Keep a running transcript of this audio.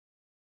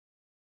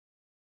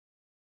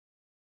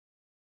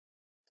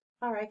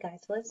All right, guys,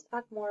 so let's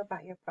talk more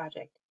about your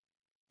project.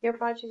 Your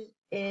project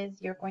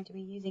is you're going to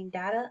be using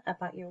data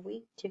about your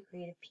week to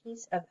create a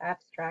piece of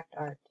abstract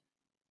art.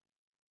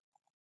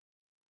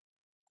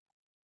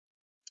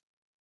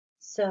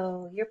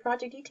 So your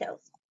project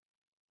details.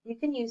 You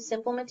can use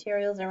simple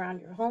materials around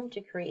your home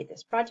to create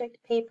this project: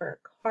 paper,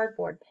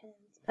 cardboard,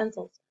 pens,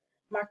 pencils,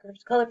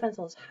 markers, color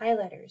pencils,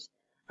 highlighters,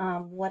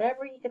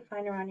 whatever you can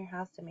find around your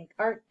house to make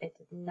art. It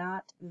does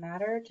not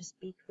matter. Just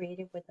be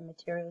creative with the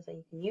materials that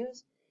you can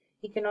use.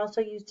 You can also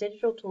use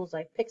digital tools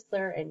like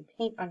Pixlr and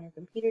Paint on your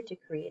computer to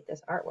create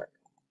this artwork.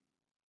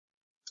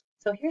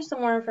 So here's some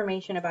more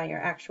information about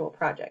your actual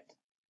project.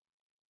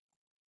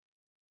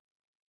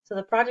 So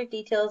the project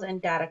details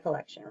and data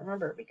collection.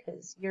 Remember,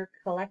 because you're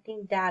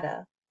collecting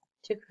data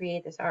to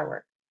create this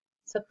artwork.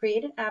 So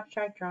create an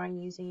abstract drawing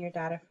using your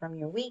data from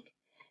your week.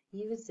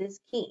 Use this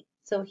key.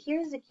 So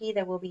here's the key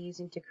that we'll be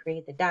using to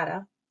create the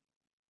data.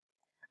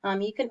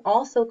 You can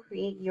also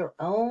create your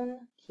own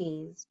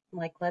keys.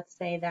 Like let's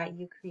say that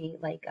you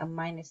create like a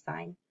minus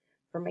sign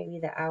for maybe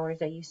the hours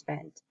that you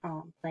spent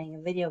playing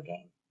a video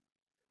game.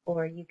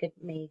 Or you could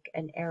make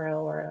an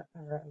arrow or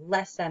a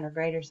less than or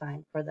greater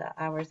sign for the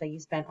hours that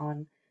you spent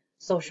on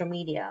social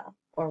media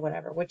or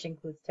whatever, which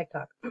includes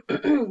TikTok.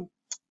 I'm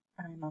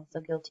also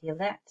guilty of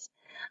that.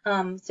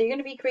 So you're going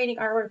to be creating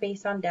artwork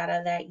based on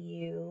data that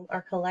you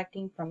are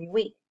collecting from your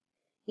week.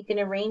 You can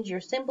arrange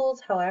your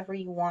symbols however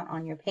you want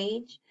on your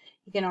page.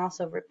 You can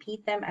also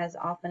repeat them as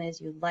often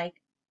as you like,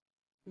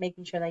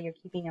 making sure that you're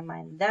keeping in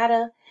mind the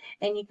data,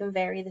 and you can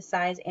vary the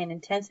size and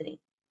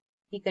intensity.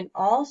 You can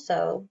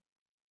also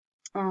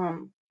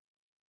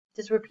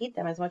just repeat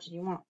them as much as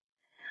you want.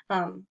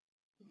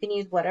 You can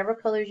use whatever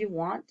colors you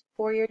want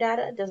for your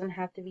data. It doesn't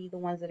have to be the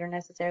ones that are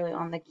necessarily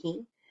on the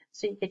key.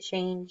 So you could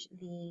change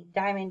the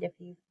diamond if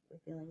you were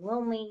feeling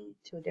lonely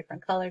to a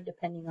different color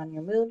depending on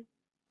your mood.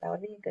 That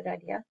would be a good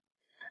idea.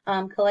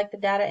 Collect the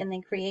data and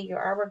then create your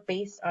artwork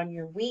based on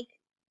your week.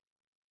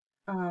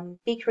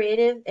 Be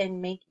creative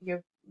and make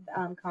your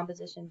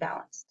composition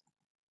balanced.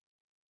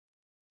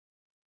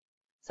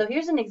 So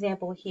here's an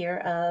example here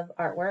of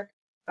artwork.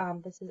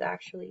 This is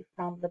actually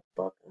from the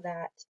book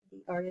that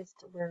the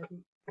artists were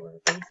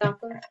based off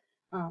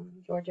of,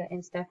 Georgia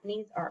and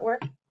Stephanie's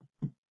artwork.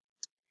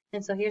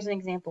 And so here's an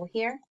example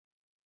here.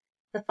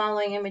 The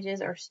following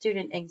images are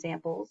student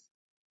examples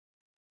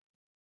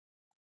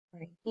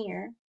right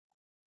here.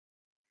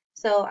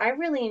 So I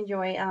really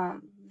enjoy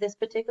this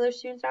particular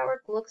student's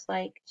artwork. Looks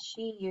like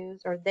she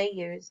used or they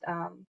used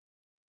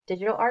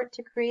digital art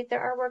to create their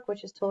artwork,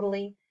 which is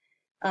totally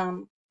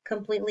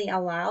completely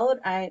allowed.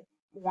 I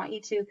want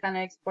you to kind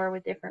of explore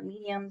with different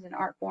mediums and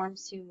art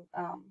forms to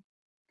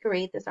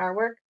create this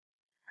artwork.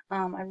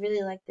 I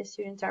really like this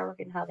student's artwork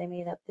and how they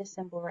made up this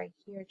symbol right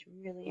here. It's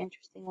really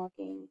interesting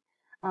looking.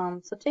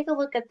 So take a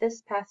look at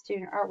this past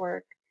student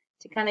artwork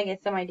to kind of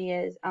get some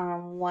ideas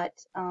on what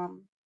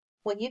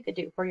you could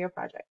do for your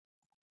project.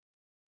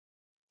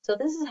 So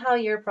this is how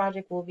your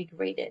project will be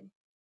graded.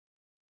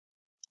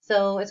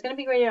 So it's going to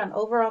be graded on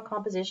overall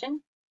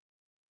composition,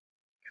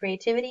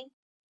 creativity,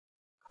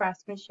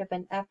 craftsmanship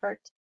and effort,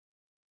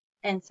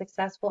 and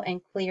successful and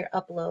clear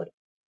upload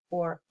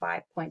for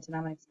 5 points. And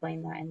I'm going to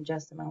explain that in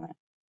just a moment.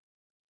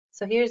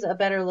 So here's a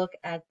better look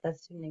at the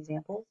student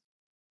examples.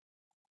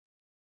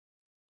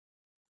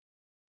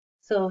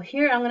 So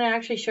here I'm going to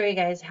actually show you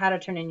guys how to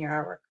turn in your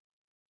artwork.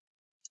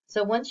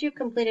 So once you've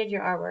completed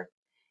your artwork,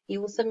 you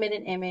will submit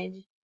an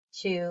image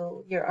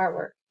to your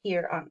artwork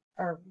here on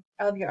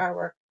of your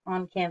artwork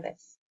on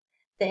Canvas.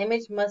 The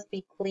image must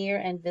be clear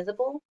and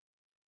visible.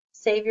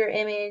 Save your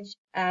image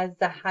as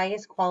the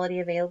highest quality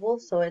available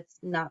so it's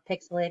not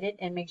pixelated,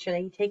 and make sure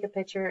that you take a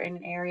picture in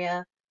an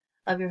area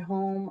of your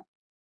home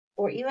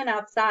or even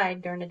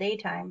outside during the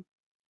daytime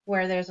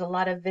where there's a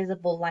lot of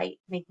visible light,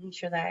 making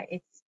sure that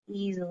it's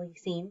easily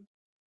seen.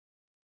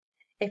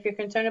 If you're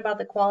concerned about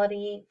the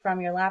quality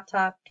from your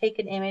laptop, take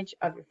an image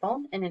of your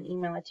phone and then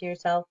email it to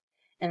yourself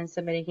and then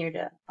submit it here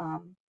to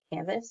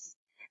Canvas.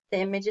 The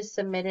images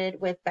submitted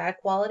with bad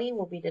quality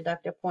will be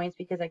deducted points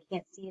because I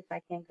can't see if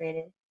I can't grade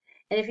it.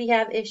 And if you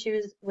have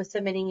issues with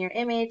submitting your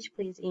image,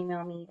 please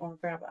email me or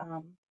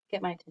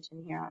get my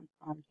attention here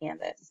on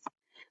Canvas.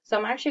 So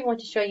I'm actually going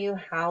to show you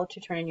how to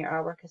turn in your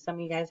artwork because some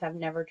of you guys have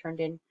never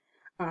turned in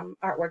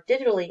artwork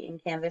digitally in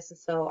Canvas.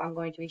 So I'm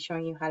going to be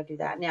showing you how to do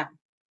that now.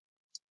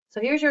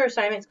 So here's your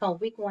assignment. It's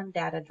called Week 1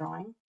 Data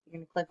Drawing. You're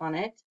going to click on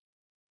it.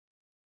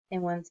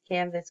 And once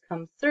Canvas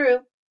comes through,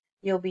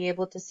 you'll be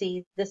able to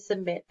see the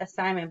Submit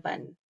Assignment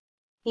button.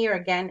 Here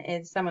again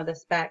is some of the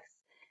specs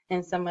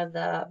and some of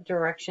the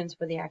directions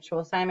for the actual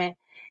assignment.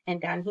 And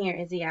down here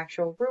is the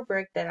actual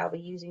rubric that I'll be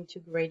using to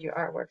grade your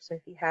artwork. So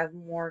if you have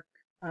more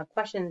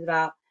questions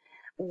about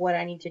what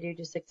I need to do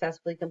to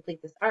successfully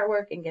complete this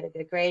artwork and get a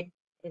good grade,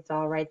 it's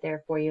all right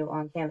there for you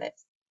on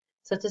Canvas.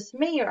 So to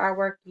submit your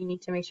artwork, you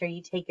need to make sure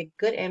you take a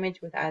good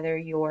image with either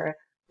your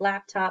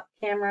laptop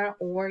camera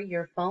or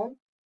your phone.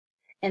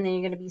 And then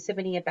you're going to be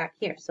submitting it back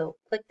here. So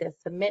click this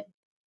Submit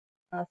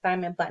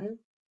Assignment button.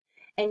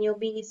 And you'll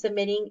be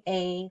submitting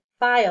a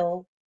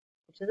file,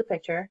 which is a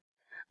picture,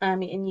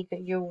 And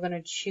you're going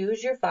to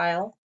choose your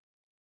file,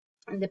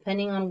 and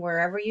depending on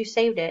wherever you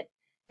saved it,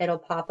 it'll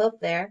pop up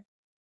there.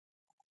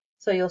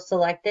 So you'll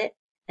select it,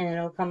 and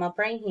it'll come up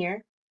right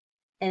here,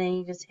 and then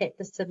you just hit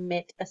the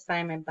submit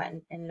assignment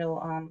button, and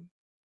it'll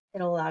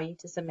allow you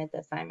to submit the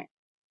assignment.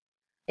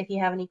 If you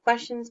have any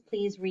questions,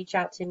 please reach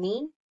out to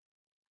me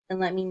and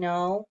let me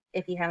know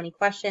if you have any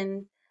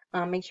questions.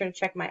 Make sure to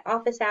check my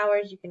office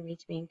hours. You can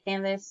reach me in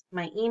Canvas,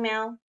 my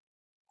email,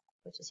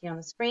 which is here on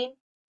the screen,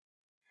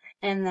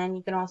 and then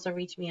you can also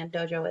reach me on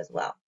Dojo as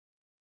well.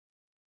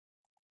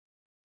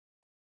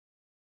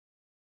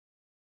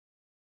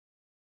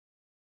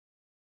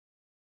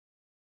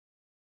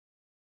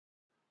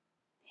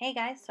 Hey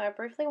guys, so I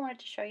briefly wanted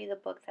to show you the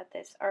book that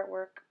this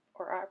artwork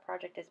or art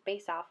project is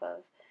based off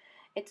of.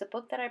 It's a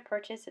book that I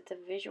purchased, it's a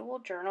visual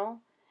journal,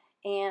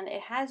 and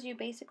it has you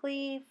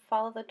basically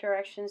follow the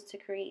directions to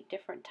create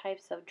different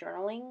types of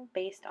journaling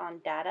based on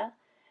data,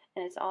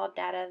 and it's all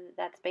data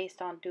that's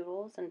based on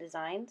doodles and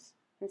designs.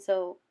 And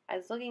so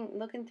as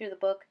looking through the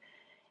book,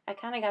 I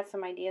kind of got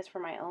some ideas for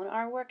my own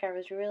artwork. I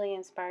was really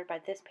inspired by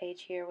this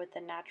page here with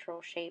the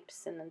natural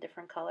shapes and the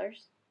different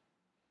colors.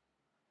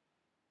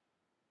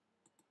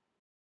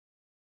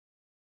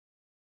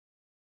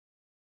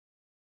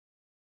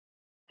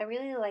 I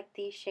really like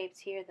these shapes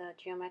here, the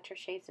geometric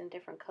shapes and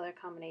different color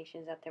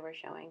combinations that they were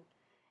showing,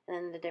 and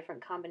then the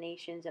different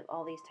combinations of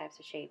all these types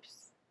of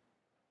shapes.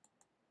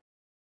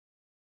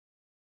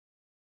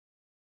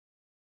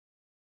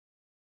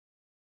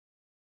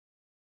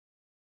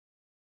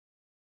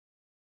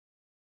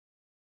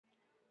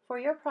 For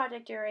your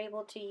project, you're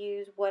able to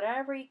use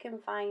whatever you can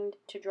find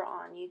to draw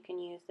on. You can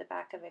use the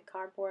back of a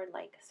cardboard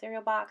like a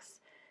cereal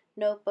box,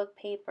 notebook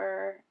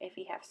paper, if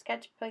you have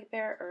sketch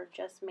paper, or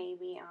just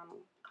maybe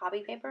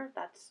copy paper,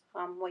 that's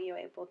what you're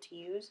able to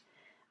use.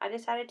 I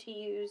decided to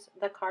use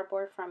the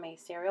cardboard from a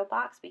cereal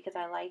box because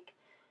I like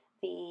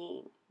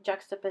the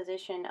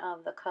juxtaposition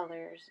of the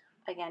colors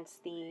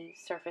against the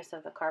surface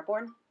of the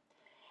cardboard.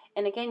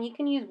 And again, you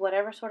can use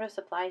whatever sort of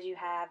supplies you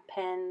have,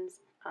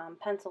 pens,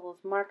 pencils,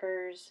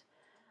 markers,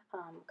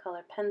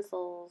 color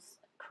pencils,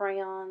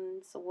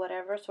 crayons,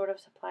 whatever sort of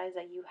supplies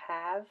that you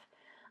have.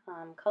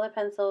 Color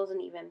pencils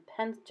and even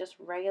just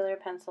regular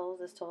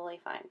pencils is totally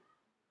fine.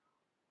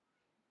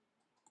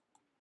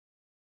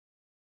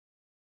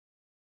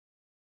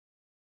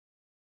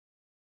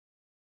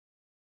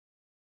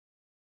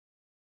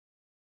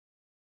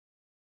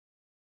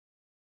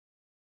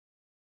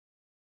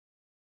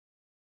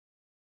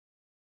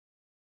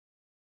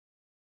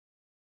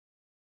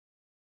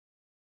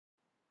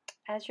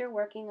 As you're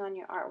working on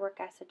your artwork,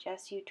 I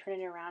suggest you turn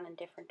it around in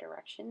different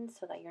directions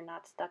so that you're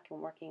not stuck in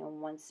working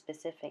on one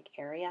specific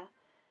area,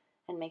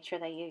 and make sure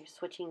that you're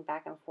switching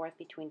back and forth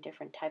between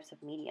different types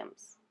of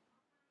mediums.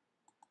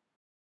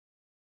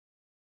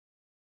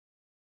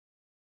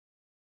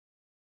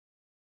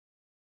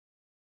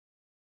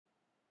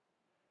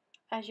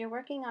 As you're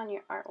working on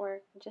your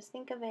artwork, just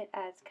think of it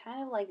as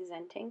kind of like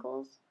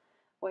Zentangles,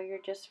 where you're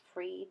just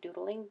free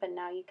doodling, but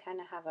now you kind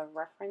of have a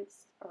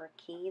reference or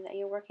a key that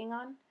you're working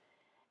on.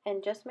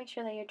 And just make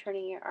sure that you're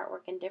turning your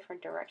artwork in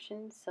different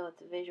directions so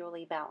it's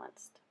visually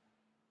balanced.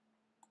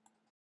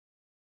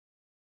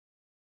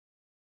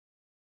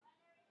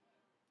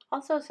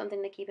 Also,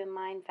 something to keep in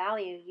mind,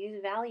 value.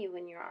 Use value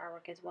in your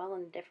artwork as well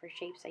in different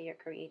shapes that you're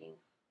creating.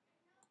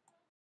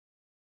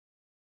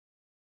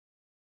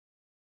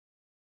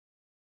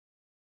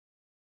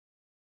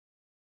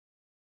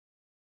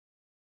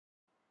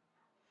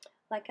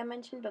 Like I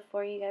mentioned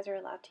before, you guys are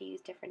allowed to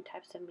use different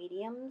types of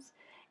mediums,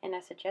 and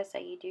I suggest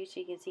that you do so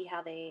you can see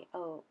how they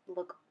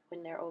look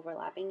when they're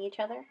overlapping each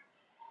other.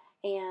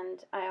 And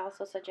I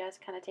also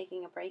suggest kind of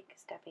taking a break,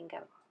 stepping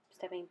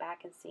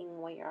back and seeing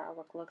what your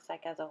artwork looks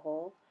like as a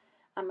whole.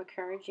 I'm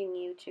encouraging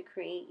you to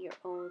create your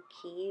own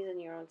keys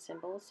and your own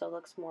symbols so it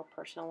looks more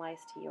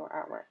personalized to your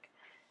artwork.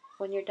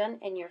 When you're done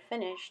and you're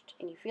finished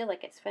and you feel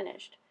like it's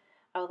finished,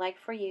 I would like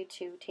for you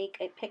to take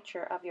a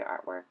picture of your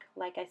artwork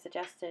like I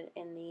suggested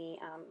in the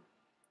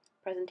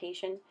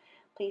presentation.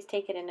 Please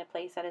take it in a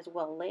place that is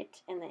well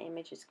lit and the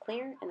image is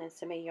clear, and then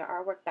submit your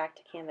artwork back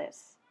to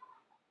Canvas.